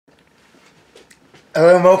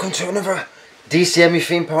Hello and welcome to another DCMU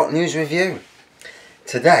theme park news review.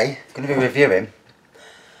 Today I'm going to be reviewing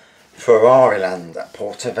Ferrari Land at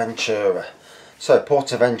Portaventura. So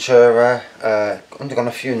Portaventura, undergone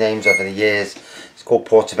a few names over the years. It's called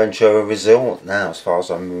Portaventura Resort now, as far as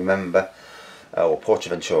I remember, or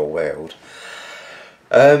Portaventura World.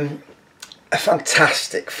 A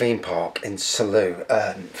fantastic theme park in Salou.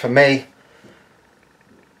 For me,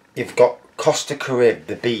 you've got Costa Carib,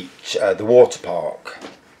 the beach, the water park.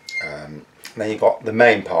 Then you've got the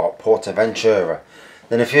main park, Portaventura.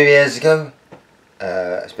 Then a few years ago,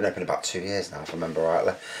 it's been open about 2 years now if I remember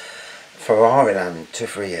rightly, Ferrari Land, 2 or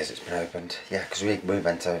 3 years it's been opened. Yeah, because we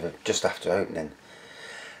went over just after opening.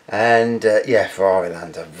 And yeah, Ferrari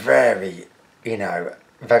Land, a very,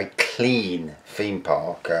 very clean theme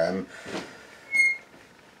park.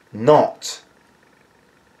 Not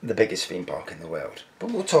the biggest theme park in the world, but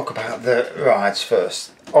we'll talk about the rides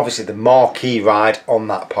first. Obviously the marquee ride on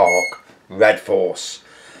that park, Red Force,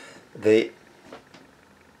 the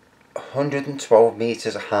 112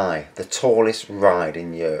 metres high, the tallest ride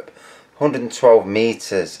in Europe. 112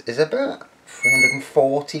 metres is about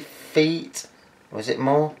 340 feet, or is it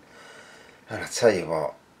more? And I tell you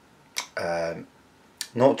what, 0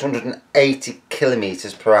 to 180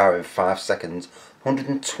 kilometres per hour in 5 seconds,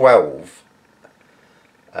 112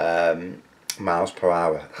 miles per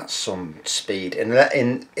hour. That's some speed in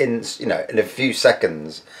a few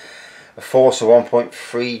seconds. A force of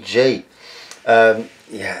 1.3 G.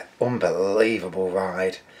 Yeah, unbelievable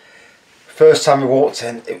ride. First time we walked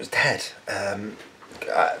in, it was dead. I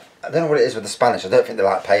don't know what it is with the Spanish. I don't think they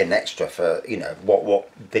like paying extra for what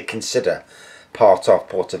they consider part of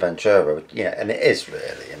Portaventura. Yeah, and it is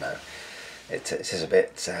really, it is a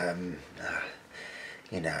bit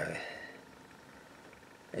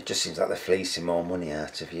it just seems like they're fleecing more money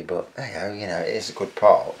out of you, but hey, it is a good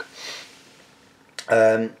park.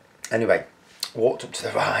 Anyway, walked up to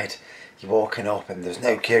the ride. You're walking up and there's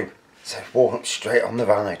no queue, so walk up straight on the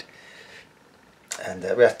ride. And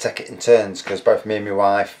we had to take it in turns because both me and my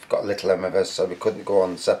wife got a little one with us, so we couldn't go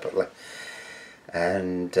on separately.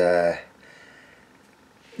 And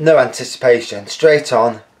no anticipation, straight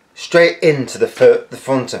on, straight into the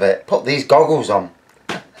front of it. Put these goggles on.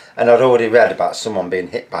 And I'd already read about someone being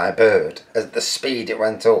hit by a bird at the speed it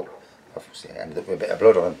went up. Obviously it ended up with a bit of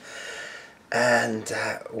blood on him. And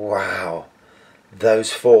wow,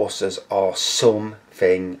 those forces are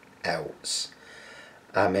something else.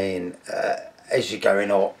 I mean, as you're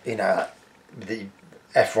going up, the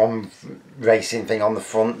F1 racing thing on the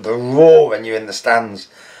front, the roar when you're in the stands.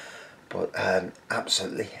 But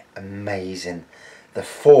absolutely amazing. The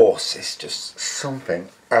force is just something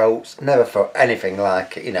else. Never felt anything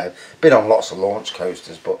like it. Been on lots of launch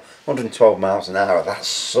coasters, but 112 miles an hour, that's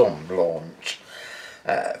some launch.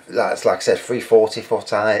 That's like I said, 340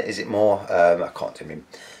 foot high. Is it more? I can't do my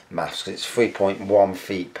maths because it's 3.1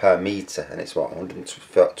 feet per metre, and it's what,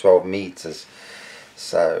 112 metres.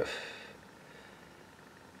 So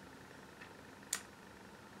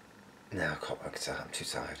no, I can't work it out. I'm too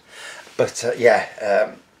tired. But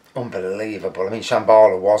yeah. Unbelievable. I mean,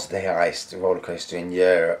 Shambhala was the highest roller coaster in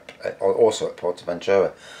Europe, also at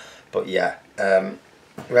Portaventura. But yeah,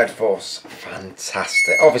 Red Force,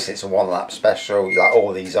 fantastic. Obviously, it's a one-lap special, like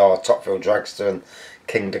all these are. Top Thrill Dragster and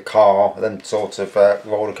King Dakar, them sort of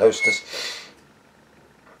roller coasters.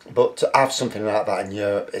 But to have something like that in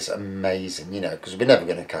Europe is amazing, because we're never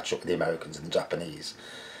going to catch up with the Americans and the Japanese.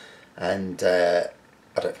 And I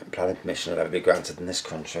don't think planning permission will ever be granted in this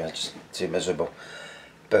country. It's just too miserable.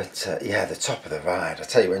 But yeah, the top of the ride, I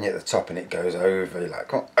tell you, when you're at the top and it goes over, you're like,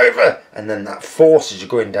 come on, over! And then that force as you're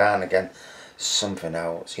going down again, something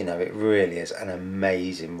else. It really is an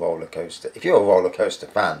amazing roller coaster. If you're a roller coaster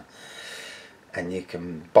fan and you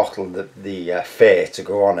can bottle the fear to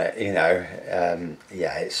go on it,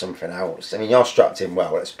 yeah, it's something else. I mean, you're strapped in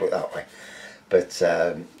well, let's put it that way. But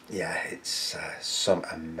yeah, it's some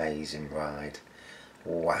amazing ride.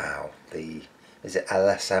 Wow. Is it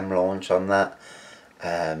LSM launch on that?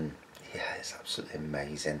 Yeah, it's absolutely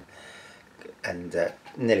amazing. And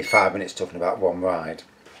nearly 5 minutes talking about one ride.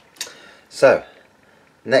 So,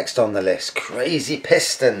 next on the list, Crazy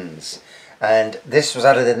Pistons. And this was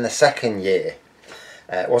added in the second year.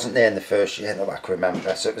 It wasn't there in the first year, not that I can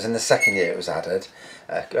remember. So it was in the second year it was added.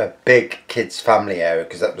 A big kids family area,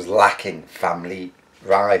 because that was lacking family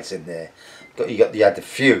rides in there. You had a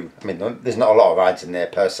few. I mean, there's not a lot of rides in there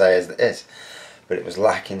per se as there is, but it was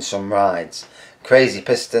lacking some rides. Crazy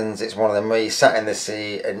Pistons, it's one of them where you sat in the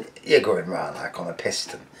seat and you're going round like on a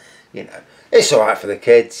piston. It's alright for the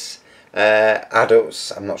kids. Adults,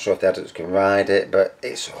 I'm not sure if the adults can ride it, but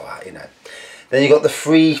it's alright, Then you got the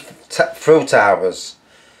three thrill towers.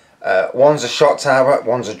 One's a shot tower,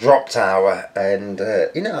 one's a drop tower, and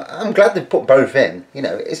you know, I'm glad they've put both in. You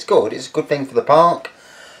know, it's good. It's a good thing for the park.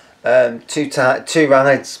 Two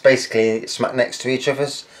rides basically smack next to each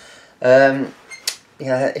other's. You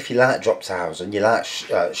know, if you like drop towers and you like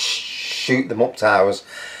shoot them up towers,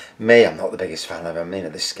 me, I'm not the biggest fan of them. You know,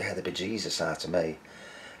 they scare the bejesus out of me.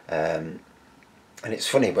 And it's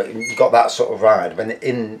funny, but you got that sort of ride when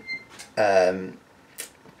in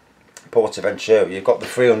Portaventura, you've got the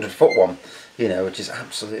 300-foot one, you know, which is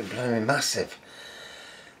absolutely blooming massive.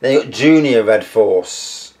 Then you got Junior Red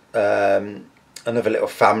Force, another little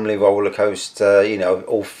family roller coaster, you know,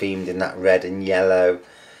 all themed in that red and yellow.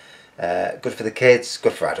 Good for the kids,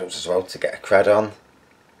 good for adults as well to get a cred on.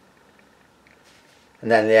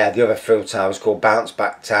 And then yeah, the other thrill tower is called Bounce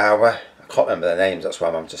Back Tower. I can't remember the names, that's why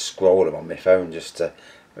I'm having to scroll them on my phone just to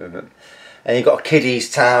remember. And you've got a kiddies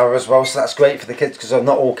tower as well, so that's great for the kids, because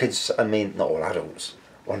not all kids, I mean not all adults,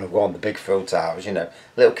 want to go on the big thrill towers, you know.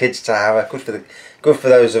 Little kids tower, good for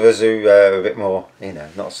those of us who are a bit more, you know,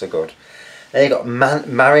 not so good. Then you've got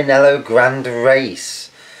Marinello Grand Race,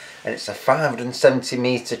 and it's a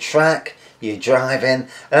 570-metre track. You drive in,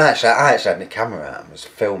 and I actually had my camera out and was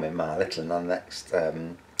filming my little one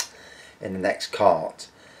in the next cart,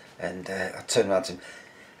 and I turned around to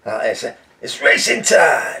him. It's racing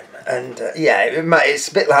time, and yeah, it's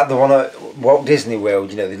a bit like the one at Walt Disney World.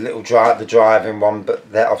 You know, the little the driving one,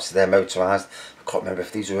 but they're motorised. I can't remember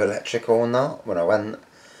if these were electric or not when I went,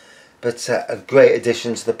 but a great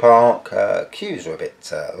addition to the park. Queues are a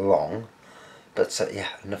bit long. But yeah,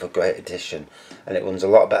 another great addition, and it runs a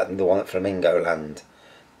lot better than the one at Flamingo Land.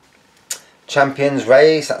 Champions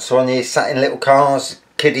Race, that's the one you sat in little cars.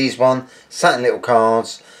 Kiddies one, sat in little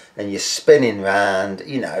cars, and you're spinning round,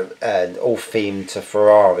 you know, and all themed to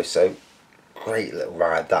Ferrari. So great little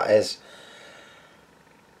ride that is.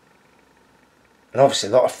 And obviously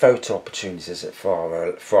a lot of photo opportunities at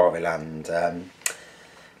Ferrari Land.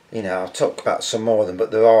 You know, I'll talk about some more of them,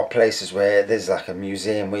 but there are places where there's like a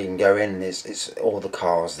museum where you can go in and it's all the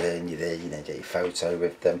cars there, and you're there, you know, get your photo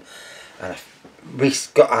with them. And we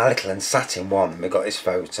got our little and sat in one, and we got his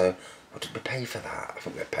photo. What did we pay for that? I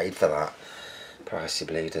think we paid for that. Pricey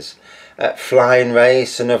bleeders. Flying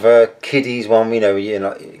Race, another kiddies one, you know, you're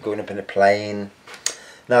not going up in a plane.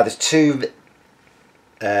 Now there's two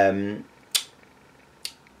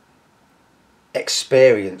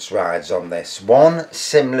experience rides on this. One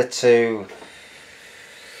similar to,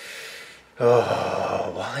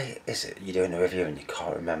 oh, why is it you're doing a review and you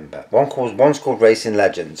can't remember? One's called Racing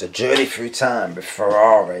Legends, a journey through time with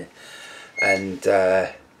Ferrari, and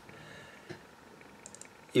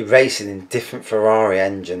you're racing in different Ferrari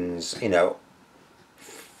engines, you know,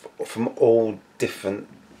 from all different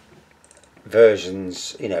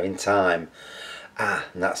versions, you know, in time.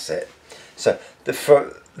 And that's it. So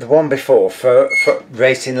the one before, for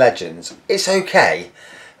Racing Legends, it's okay,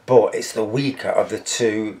 but it's the weaker of the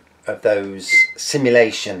two of those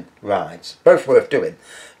simulation rides. Both worth doing,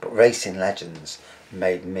 but Racing Legends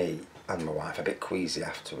made me and my wife a bit queasy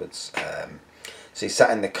afterwards. So you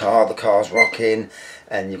sat in the car's rocking,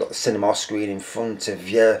 and you've got the cinema screen in front of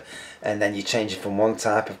you, and then you're changing from one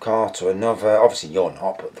type of car to another. Obviously you're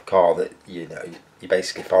not, but the car that, you know, you're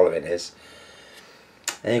basically following is.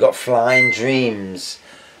 And you've got Flying Dreams,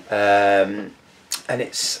 and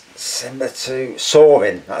it's similar to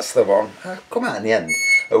Soaring, that's the one. Come out in the end,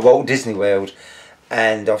 at Walt Disney World.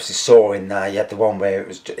 And obviously Soaring now, you had the one where it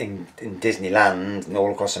was in Disneyland and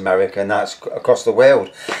all across America, and that's across the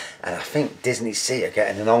world. And I think Disney Sea are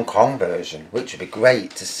getting an Hong Kong version, which would be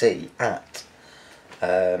great to see at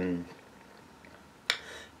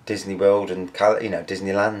Disney World and, you know,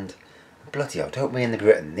 Disneyland. Bloody hell, don't we in the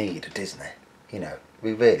Britain need a Disney? You know,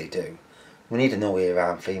 we really do. We need an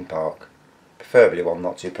all-year-round theme park, preferably one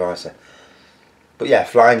not too pricey. But yeah,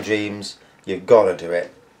 Flying Dreams, you've got to do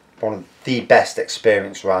it. One of the best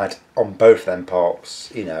experience ride on both them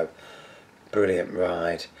parks, you know, brilliant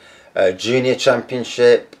ride. Junior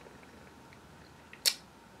Championship,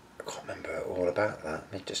 I can't remember all about that.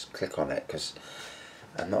 Let me just click on it because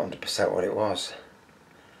I'm not 100% what it was.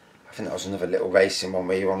 I think that was another little racing one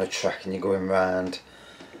where you're on a track and you're going round.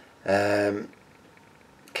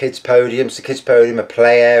 Kids Podium, so Kids Podium, a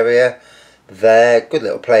play area there, good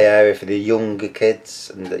little play area for the younger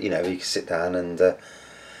kids, and you know, you can sit down. And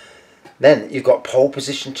then you've got Pole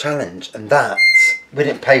Position Challenge, and that, we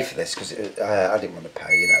didn't pay for this because I didn't want to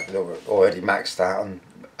pay, you know, they were already maxed out on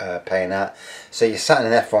paying out. So you sat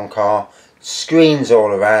in an F1 car, screens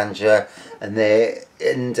all around you, and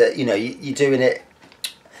you know, you're doing it.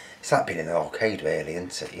 it's like being in an arcade really,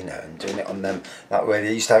 isn't it? You know, and doing it on them that way.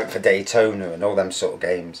 They used to have it for Daytona and all them sort of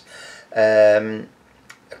games.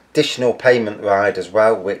 Additional payment ride as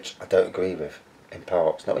well, which I don't agree with in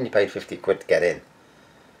parks. Not when you paid 50 quid to get in.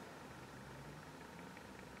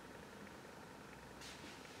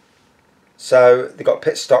 So they got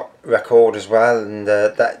pit stop record as well, and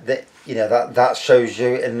that shows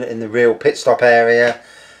you in the real pit stop area,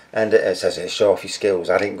 and it says here show off your skills.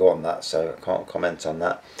 I didn't go on that, so I can't comment on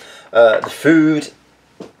that. The food,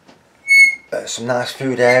 some nice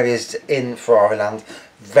food areas in Ferrari Land.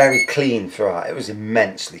 Very clean throughout. It was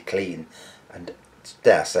immensely clean, and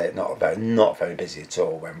dare I say it, not very busy at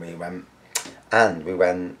all when we went. And we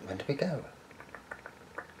went. When did we go?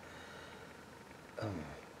 Oh,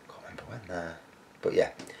 can't remember when there. But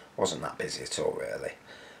yeah, wasn't that busy at all really.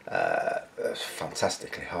 It was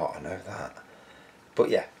fantastically hot, I know that.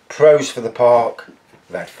 But yeah, pros for the park.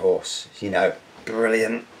 Red Force, you know,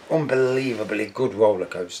 brilliant, unbelievably good roller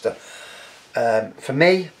coaster. For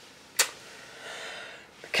me,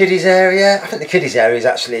 kiddies area, I think the kiddies area is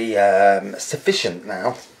actually sufficient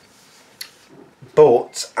now,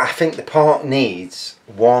 but I think the park needs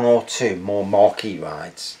one or two more marquee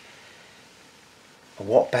rides. And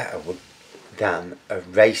what better than a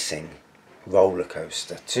racing roller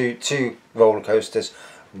coaster? Two roller coasters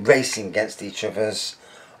racing against each other's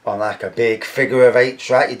on like a big figure of 8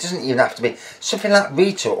 track. It doesn't even have to be something like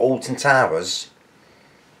Rita or Alton Towers,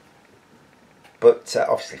 but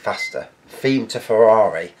obviously faster. Themed to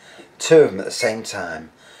Ferrari, 2 of them at the same time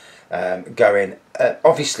going.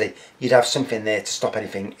 Obviously, you'd have something there to stop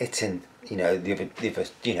anything hitting, you know, the other,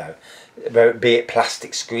 you know, be it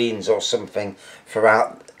plastic screens or something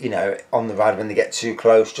throughout, you know, on the ride when they get too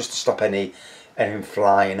close, just to stop anything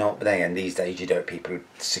flying up. But then again, these days you don't people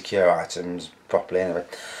secure items properly anyway.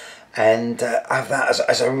 And have that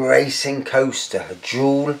as a racing coaster, a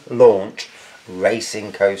dual launch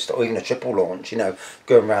racing coaster, or even a triple launch, you know,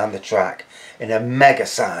 going around the track in a mega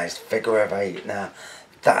sized figure of 8. Now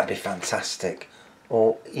that'd be fantastic.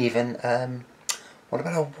 Or even what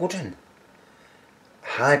about a wooden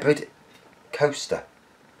hybrid coaster,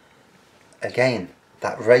 again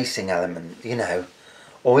that racing element, you know,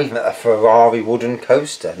 or even a Ferrari wooden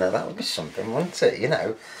coaster. Now that would be something, wouldn't it, you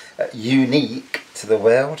know, unique to the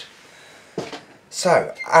world.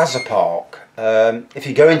 So as a park, if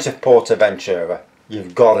you go into Portaventura,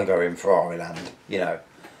 you've got to go in Ferrari Land. You know,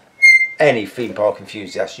 any theme park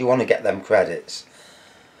enthusiast, you want to get them credits.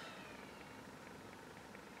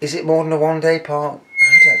 Is it more than a one-day park?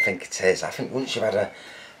 I don't think it is. I think once you've had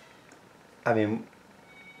I mean,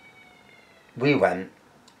 we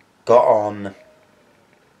got on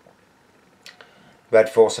Red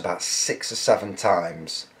Force about 6 or 7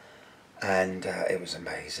 times, and it was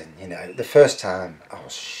amazing. You know, the first time I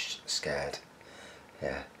was scared.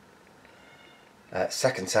 Yeah.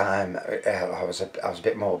 Second time I was a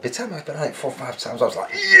bit more. By the time I've been on it 4 or 5 times, I was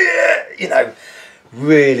like, yeah, you know,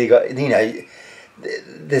 really got, you know,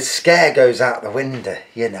 the scare goes out the window,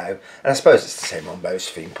 you know. And I suppose it's the same on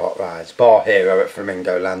most theme park rides, bar Hero at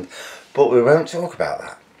Flamingo Land, but we won't talk about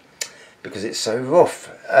that because it's so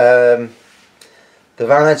rough. The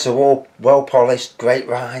rides are all well polished, great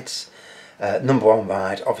rides. Number 1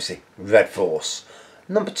 ride, obviously Red Force.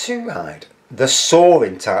 Number 2 ride, the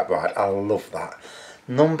soaring type ride, I love that.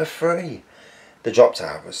 Number 3, the drop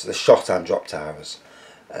towers, the shot and drop towers.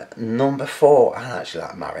 Number 4, I actually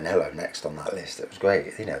like Marinello next on that list. It was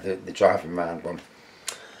great, you know, the driving round one.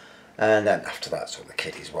 And then after that, it's all the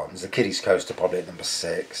kiddies ones. The kiddies coaster probably at number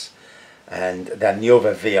 6, and then the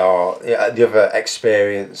other VR, the other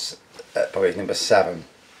experience probably number 7.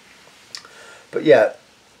 But yeah,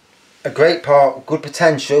 a great park, good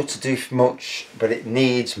potential to do much, but it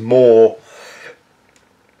needs more.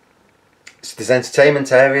 So there's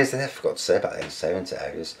entertainment areas there. I forgot to say about the entertainment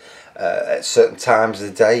areas. At certain times of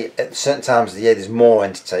the day, at certain times of the year, there's more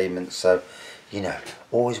entertainment. So, you know,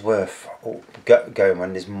 always worth going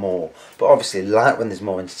when there's more. But obviously, like when there's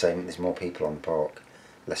more entertainment, there's more people on the park,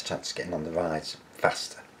 less chance of getting on the rides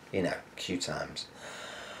faster. You know, queue times.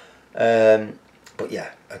 But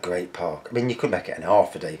yeah, a great park. I mean, you could make it an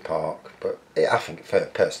half-a-day park, but I think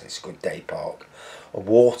personally it's a good day park. A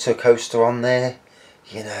water coaster on there,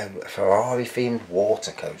 you know, a Ferrari themed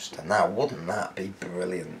water coaster. Now, wouldn't that be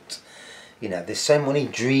brilliant? You know, there's so many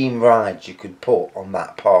dream rides you could put on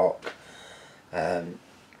that park that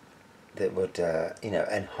would, you know,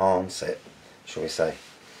 enhance it, shall we say.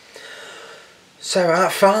 So, out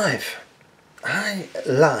of 5, I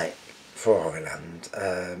like Ferrari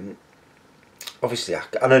Land. Obviously, I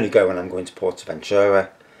only go when I'm going to Portaventura,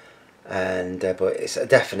 and but it's a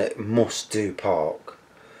definite must-do park.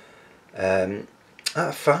 Out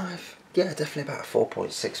of 5, yeah, definitely about a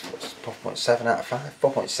 4.6, 4.7 out of 5,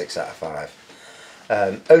 4.6 out of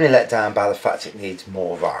 5. Only let down by the fact it needs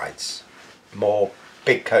more rides, more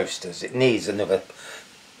big coasters. It needs another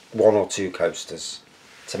 1 or 2 coasters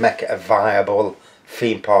to make it a viable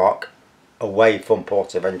theme park away from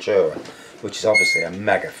Portaventura, which is obviously a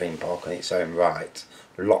mega theme park in its own right,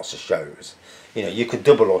 lots of shows. You know, you could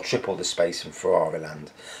double or triple the space in Ferrari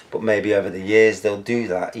Land, but maybe over the years they'll do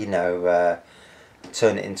that, you know,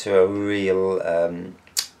 turn it into a real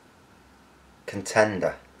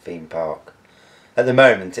contender theme park. At the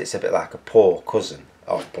moment it's a bit like a poor cousin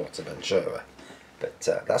of Portaventura, but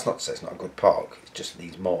that's not to say it's not a good park, it just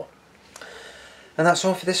needs more. And that's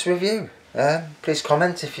all for this review. Please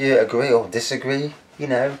comment if you agree or disagree, you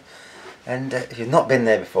know, and if you've not been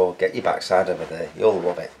there before, get your backside over there, you'll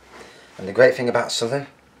love it. And the great thing about Salou,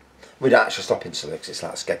 we don't actually stop in Salou because it's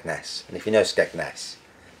like Skegness, and if you know Skegness,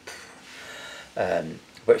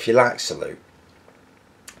 but if you like Salou,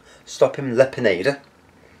 stop in La Pineda,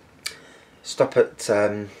 stop at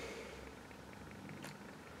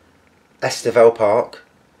Estival Park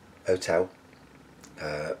Hotel,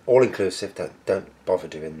 all inclusive. Don't bother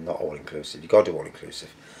doing not all inclusive. You got to do all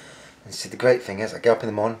inclusive. And see, the great thing is, I get up in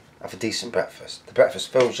the morning, have a decent breakfast. The breakfast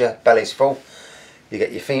fills you, belly's full. You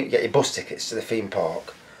get your bus tickets to the theme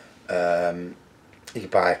park. You can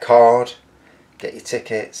buy a card, get your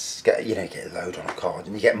tickets, get a load on a card,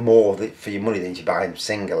 and you get more for your money than if you buy them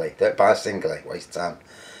singly. Don't buy singly, waste time,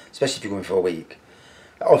 especially if you're going for a week.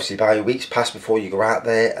 Obviously, buy a week's pass before you go out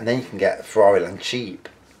there, and then you can get Ferrari Land cheap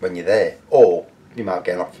when you're there, or you might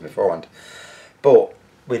get an offer beforehand. But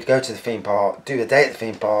we'd go to the theme park, do the day at the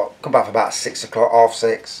theme park, come back for about 6 o'clock, half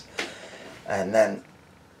 6, and then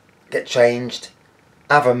get changed,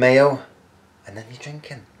 have a meal, and then you're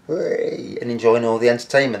drinking and enjoying all the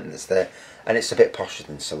entertainment that's there. And it's a bit posher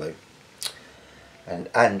than Salou,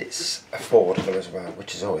 and it's affordable as well,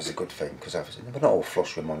 which is always a good thing, because obviously we're not all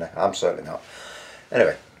flush with money. I'm certainly not.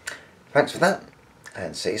 Anyway, thanks for that,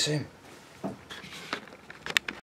 and see you soon.